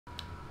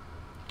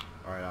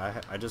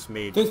Alright, I just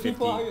made There's 50...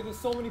 people out here. There's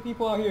so many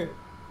people out here.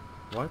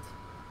 What?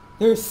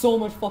 There's so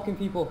much fucking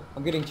people.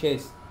 I'm getting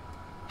chased.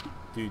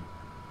 Dude,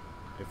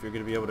 if you're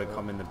gonna be able to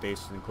come in the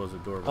base and close the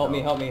door... Help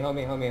me.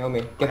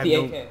 Get the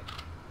AK.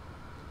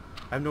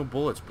 I have no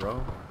bullets,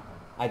 bro.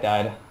 I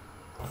died.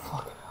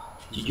 Fuck.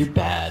 Dude, you're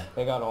bad.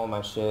 They got all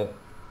my shit.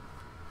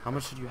 How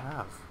much did you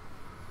have?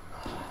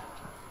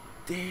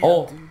 Damn,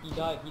 Oh, dude.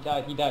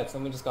 he died.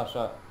 Someone just got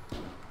shot.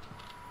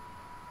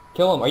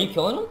 Kill him. Are you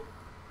killing him?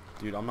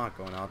 Dude, I'm not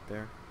going out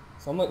there.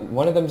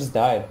 One of them just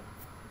died.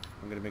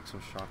 I'm gonna make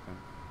some shotgun.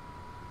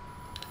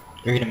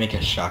 You're gonna make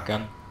a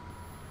shotgun?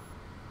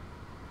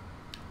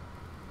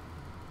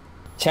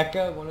 Check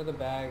one of the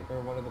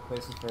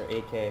places for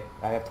AK.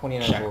 I have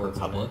 29 Czech bullets.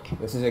 Republic.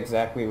 This is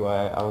exactly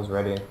why I was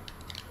ready.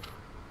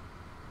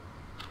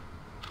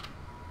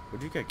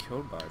 What'd you get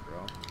killed by,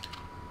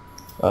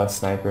 bro?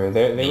 Sniper.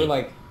 They were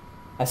like,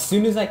 as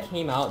soon as I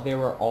came out, they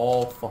were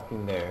all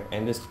fucking there.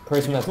 And this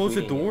person that's close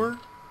the bleeding door?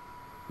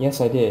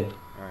 Yes, I did.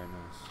 Alright,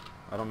 nice.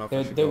 I don't know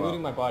if They're looting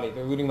out. my body.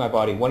 They're looting my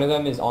body. One of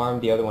them is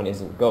armed, the other one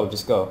isn't. Go,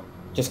 just go.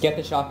 Just get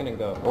the shotgun and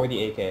go. Or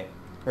the AK.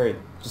 Hurry.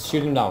 Just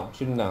shoot him down.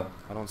 Shoot him down.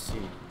 I don't see.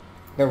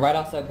 They're right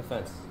outside the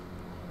fence.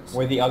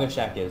 Where the other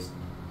shack is.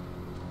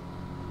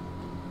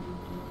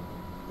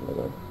 Oh my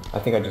God. I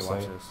think I just saw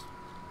watch you.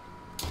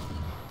 this.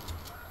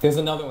 There's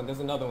another one.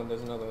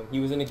 He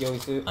was in a ghillie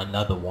suit.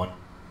 Another one.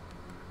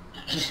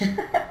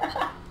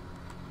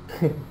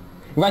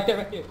 Right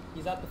there.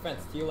 He's at the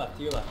fence. To your left.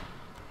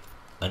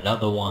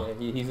 Another one.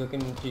 Yeah, he's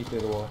looking through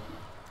the wall.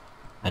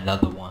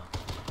 Another one.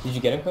 Did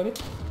you get him, Cody?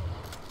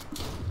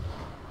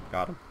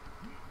 Got him.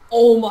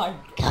 Oh my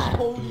Got God. him.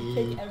 Cody,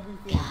 take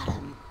everything. Got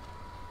him.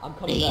 I'm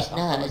coming These back.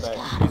 I'm nuts coming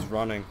back. got him. He's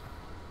running.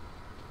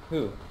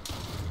 Who?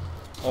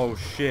 Oh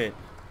shit.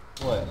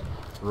 What?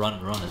 Run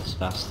as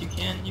fast as you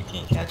can. You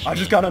can't catch me. I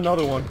just got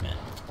another one. Man.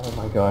 Oh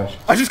my gosh.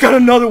 I just got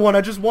another one.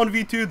 I just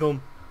 1v2'd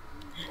them.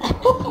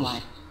 Oh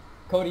my.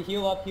 Cody,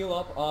 heal up.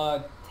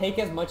 Take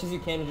as much as you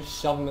can and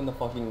just shove them in the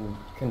fucking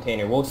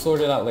container. We'll sort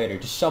it out later.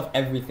 Just shove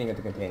everything in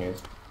the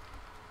containers.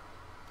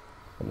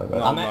 Oh my God.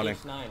 No, I'm I'm at running.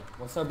 H9.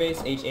 What's our base?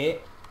 H8?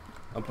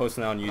 I'm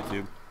posting it on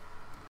YouTube.